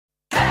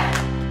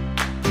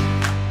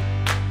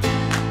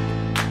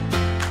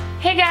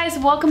guys,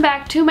 welcome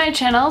back to my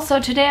channel. So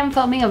today I'm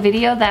filming a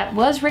video that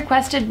was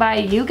requested by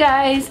you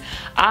guys.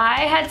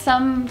 I had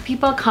some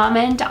people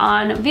comment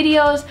on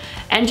videos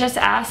and just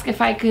ask if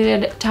I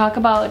could talk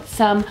about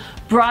some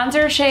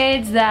bronzer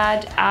shades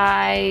that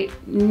I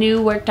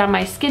knew worked on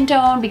my skin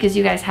tone because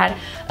you guys had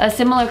a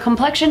similar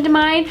complexion to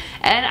mine,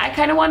 and I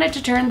kind of wanted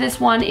to turn this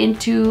one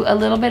into a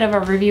little bit of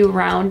a review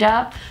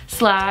roundup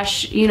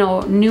slash, you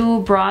know,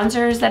 new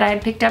bronzers that I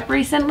had picked up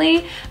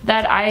recently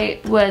that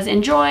I was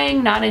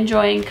enjoying, not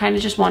enjoying. Kind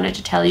of just wanted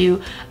to tell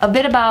you a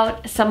bit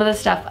about some of the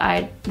stuff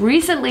I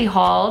recently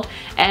hauled,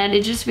 and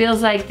it just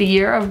feels like the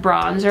year of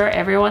bronzer.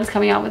 Everyone's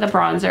coming out with a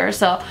bronzer,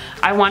 so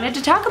I wanted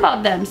to talk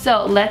about them.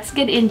 So let's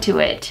get into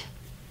it.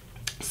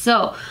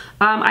 So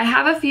I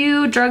have a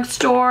few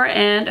drugstore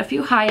and a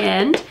few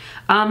high-end.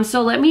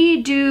 So let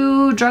me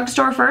do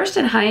drugstore first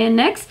and high-end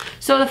next.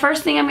 So the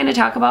first thing I'm going to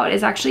talk about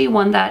is actually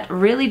one that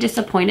really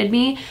disappointed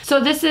me. So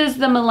this is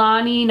the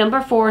Milani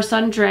No. 4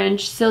 Sun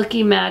Drenched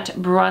Silky Matte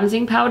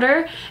Bronzing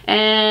Powder.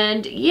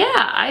 And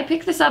yeah, I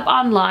picked this up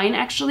online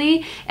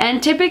actually.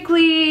 And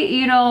typically,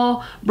 you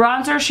know,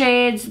 bronzer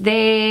shades,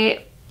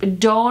 they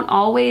don't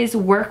always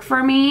work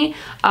for me,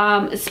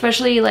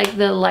 especially like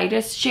the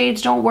lightest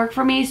shades don't work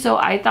for me. So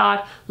I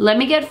thought, let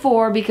me get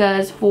 4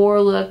 because 4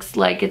 looks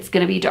like it's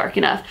gonna be dark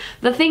enough.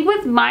 The thing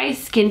with my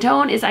skin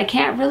tone is I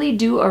can't really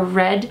do a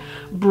red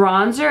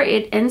bronzer.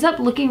 It ends up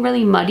looking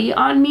really muddy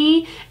on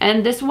me,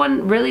 and this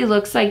one really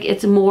looks like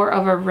it's more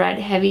of a red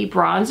heavy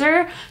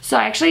bronzer. So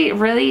I actually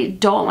really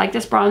don't like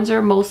this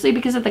bronzer, mostly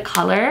because of the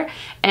color,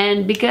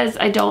 and because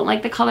I don't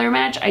like the color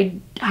match, I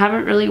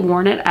haven't really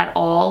worn it at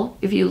all.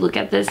 If you look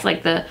at this,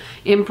 like the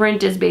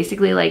imprint is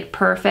basically like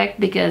perfect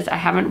because I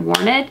haven't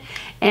worn it.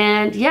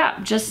 And yeah,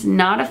 just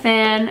not a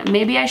fan.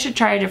 Maybe I should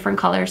try a different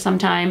color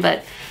sometime,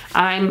 but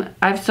I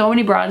have so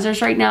many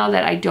bronzers right now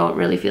that I don't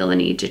really feel the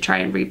need to try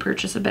and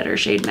repurchase a better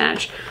shade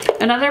match.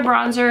 Another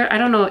bronzer, I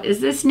don't know,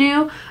 is this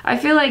new? I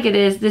feel like it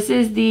is. This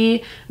is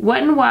the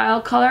Wet n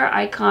Wild Color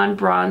Icon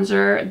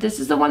Bronzer. This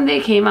is the one they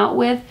came out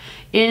with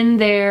in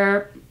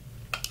their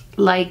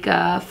like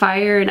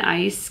fire and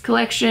ice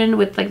collection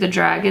with like the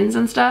dragons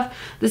and stuff.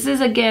 This is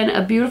again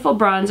a beautiful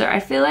bronzer. I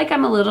feel like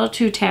I'm a little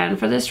too tan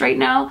for this right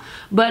now,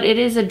 but it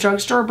is a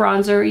drugstore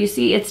bronzer. You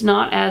see, it's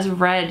not as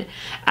red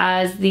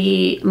as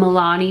the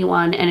Milani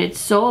one, and it's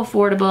so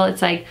affordable.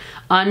 It's like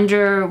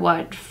under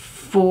what,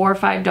 $4 or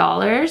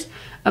 $5.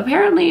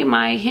 Apparently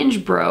my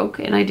hinge broke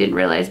and I didn't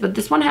realize, but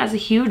this one has a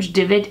huge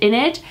divot in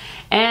it.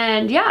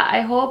 And yeah,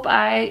 I hope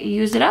I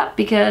use it up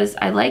because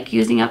I like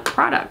using up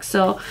products.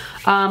 So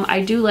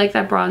I do like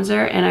that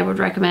bronzer and I would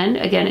recommend.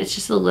 Again, it's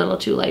just a little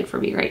too light for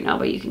me right now,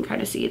 but you can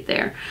kind of see it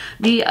there.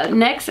 The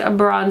next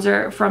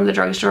bronzer from the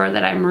drugstore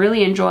that I'm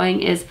really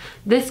enjoying is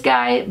this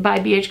guy by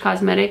BH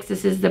Cosmetics.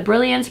 This is the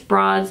Brilliance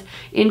Bronze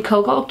in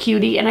Cocoa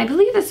Cutie, and I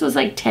believe this was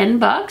like 10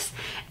 bucks.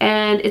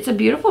 And it's a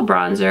beautiful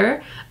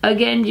bronzer.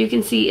 Again, you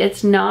can see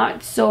it's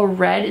not so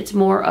red, it's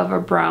more of a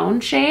brown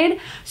shade.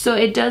 So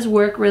it does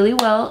work really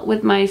well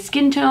with my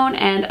skin tone,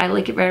 and I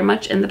like it very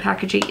much, and the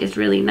packaging is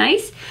really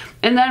nice.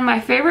 And then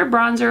my favorite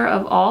bronzer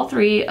of all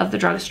 3 of the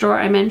drugstore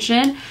I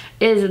mentioned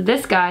is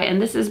this guy,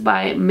 and this is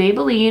by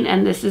Maybelline,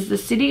 and this is the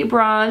City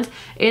Bronze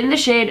in the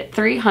shade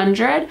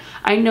 300.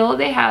 I know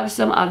they have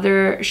some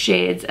other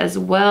shades as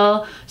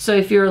well, so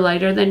if you're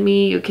lighter than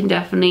me, you can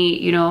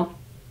definitely, you know,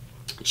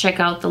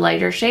 check out the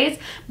lighter shades.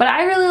 But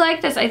I really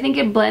like this. I think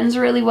it blends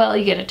really well.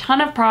 You get a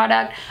ton of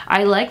product.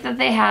 I like that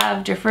they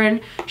have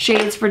different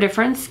shades for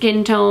different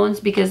skin tones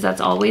because that's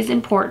always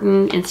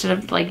important instead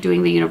of like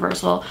doing the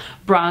universal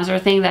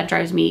bronzer thing that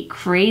drives me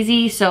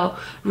crazy. So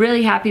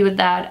really happy with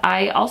that.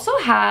 I also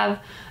have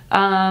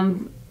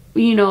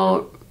you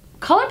know,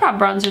 ColourPop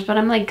bronzers, but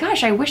I'm like,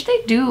 gosh, I wish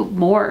they'd do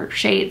more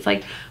shades,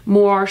 like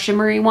more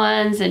shimmery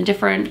ones and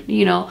different,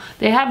 you know,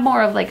 they have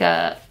more of like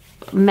a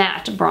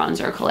matte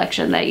bronzer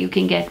collection that you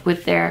can get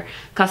with their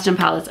custom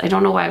palettes. I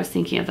don't know why I was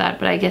thinking of that,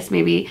 but I guess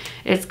maybe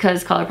it's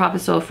because ColourPop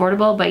is so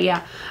affordable. But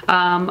yeah,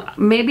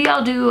 maybe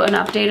I'll do an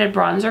updated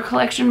bronzer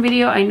collection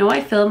video. I know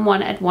I filmed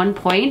one at one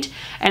point,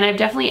 and I've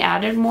definitely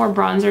added more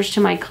bronzers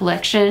to my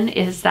collection.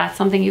 Is that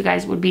something you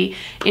guys would be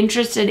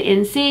interested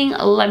in seeing?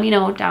 Let me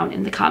know down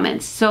in the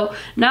comments. So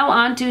now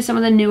on to some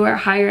of the newer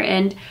higher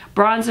end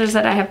bronzers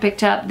that I have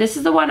picked up. This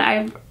is the one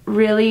I've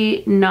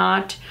really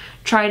not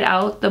tried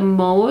out the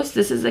most.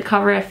 This is the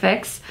Cover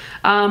FX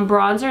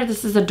bronzer.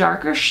 This is a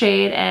darker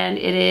shade, and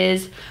it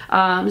is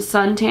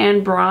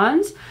suntan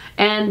bronze,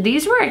 and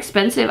these were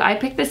expensive. I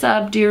picked this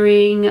up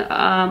during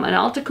an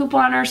Ulta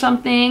coupon or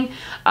something.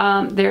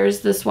 There's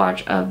the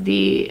swatch of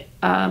the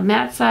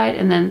matte side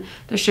and then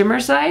the shimmer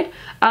side,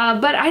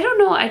 but I don't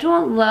know, I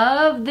don't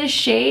love this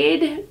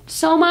shade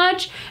so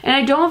much, and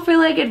I don't feel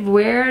like it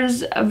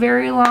wears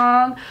very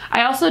long.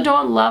 I also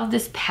don't love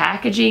this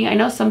packaging. I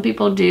know some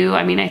people do.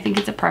 I mean, I think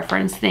it's a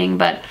preference thing,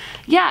 but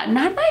yeah,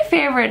 not my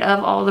favorite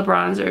of all the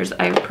bronzers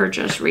I've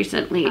purchased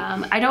recently.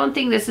 I don't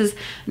think this is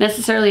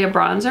necessarily a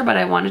bronzer, but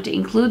I wanted to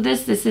include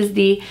this. This is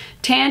the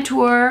Tan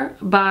Tour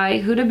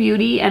by Huda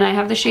Beauty, and I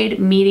have the shade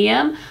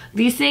medium.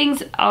 These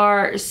things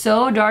are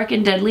so dark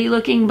and deadly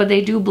looking, but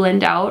they do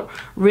blend out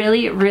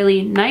really,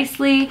 really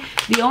nicely.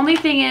 The only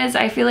thing is,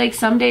 I feel like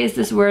some days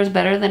this wears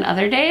better than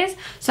other days,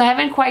 so I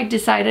haven't quite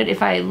decided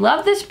if I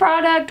love this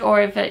product or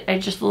if I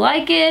just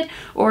like it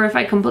or if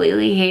I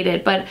completely hate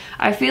it, but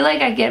I feel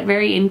like I get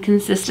very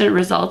inconsistent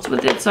results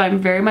with it, so I'm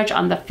very much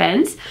on the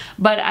fence.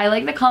 But I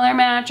like the color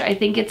match. I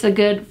think it's a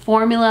good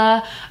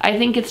formula. I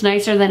think it's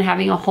nicer than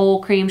having a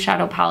whole cream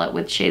shadow palette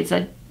with shades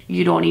that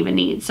you don't even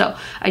need. So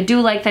I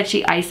do like that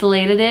she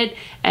isolated it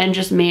and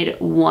just made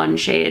one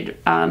shade,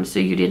 so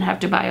you didn't have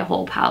to buy a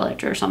whole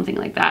palette or something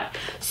like that.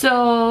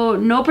 So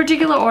no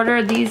particular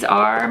order. These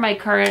are my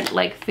current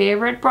like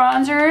favorite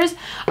bronzers.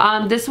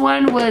 This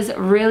one was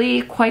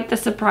really quite the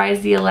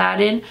surprise, the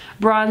Aladdin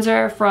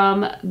bronzer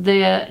from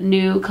the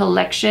new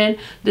collection.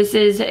 This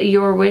is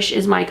Your Wish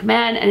Is My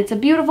Command, and it's a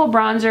beautiful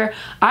bronzer.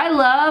 I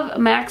love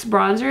MAC's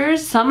bronzers.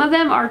 Some of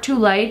them are too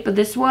light, but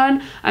this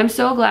one, I'm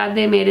so glad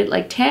they made it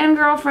like tan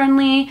girl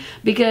friendly,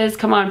 because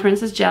come on,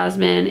 Princess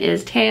Jasmine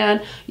is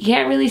tan. You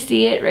can't really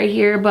see it right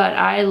here, but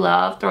I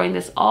love throwing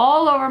this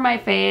all over my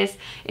face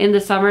in the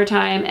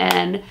summertime,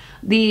 and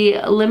the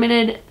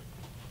limited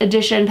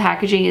edition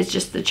packaging is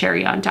just the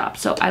cherry on top,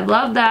 so I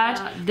love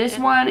that. This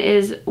one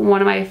is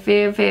one of my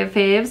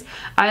faves.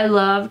 I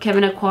love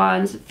Kevyn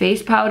Aucoin's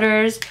face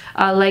powders.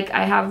 Like,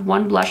 I have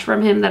one blush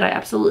from him that I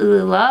absolutely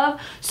love,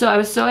 so I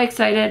was so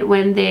excited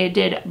when they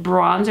did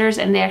bronzers,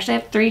 and they actually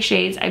have 3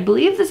 shades. I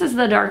believe this is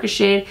the darkest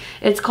shade.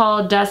 It's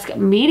called Dusk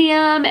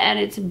Medium, and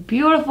it's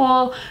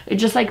beautiful. It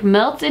just like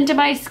melts into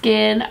my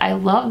skin. I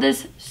love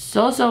this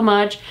so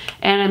much,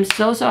 and I'm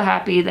so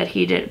happy that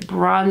he did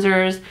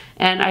bronzers,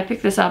 and I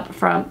picked this up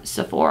from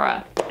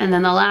Sephora. And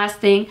then the last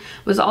thing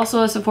was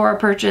also a Sephora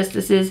purchase.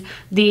 This is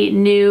the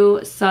new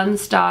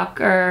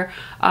Sunstalker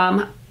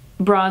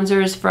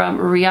bronzers from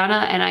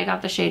Rihanna, and I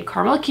got the shade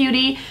Caramel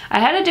Cutie. I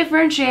had a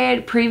different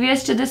shade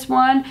previous to this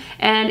one,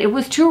 and it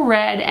was too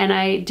red, and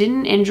I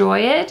didn't enjoy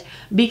it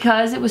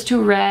because it was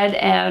too red,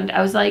 and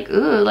I was like,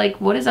 ooh,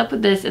 like what is up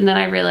with this? And then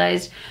I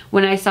realized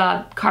when I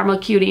saw Caramel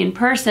Cutie in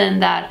person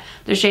that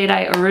the shade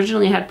I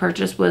originally had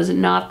purchased was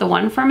not the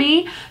one for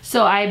me.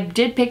 So I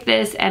did pick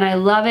this, and I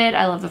love it.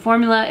 I love the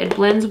formula. It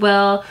blends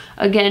well.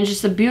 Again,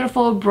 just a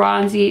beautiful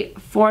bronzy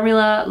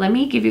formula. Let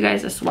me give you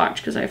guys a swatch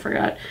because I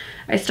forgot.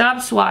 I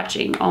stopped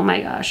swatching. Oh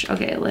my gosh.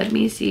 Okay, let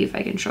me see if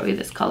I can show you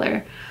this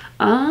color.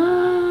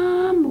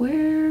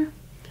 Where?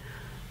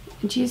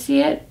 Do you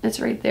see it? It's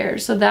right there.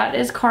 So that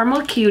is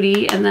Caramel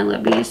Cutie, and then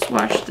let me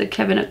swatch the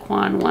Kevyn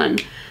Aucoin one.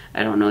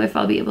 I don't know if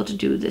I'll be able to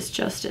do this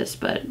justice,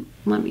 but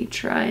let me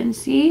try and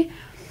see.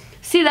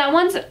 See, that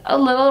one's a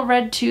little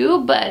red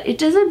too, but it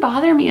doesn't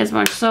bother me as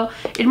much. So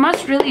it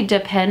must really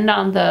depend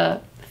on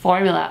the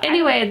formula.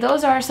 Anyway,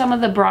 those are some of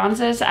the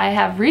bronzes I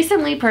have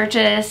recently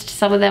purchased.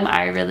 Some of them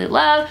I really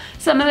love.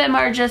 Some of them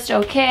are just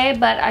okay,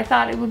 but I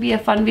thought it would be a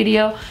fun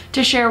video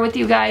to share with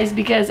you guys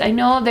because I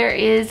know there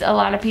is a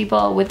lot of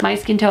people with my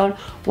skin tone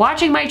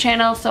watching my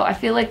channel, so I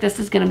feel like this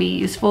is gonna be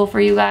useful for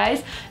you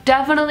guys.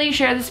 Definitely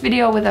share this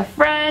video with a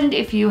friend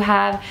if you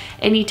have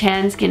any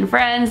tan skin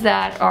friends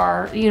that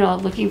are, you know,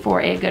 looking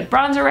for a good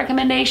bronzer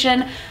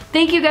recommendation.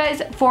 Thank you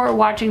guys for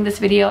watching this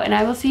video, and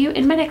I will see you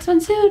in my next one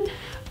soon.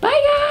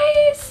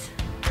 Bye guys!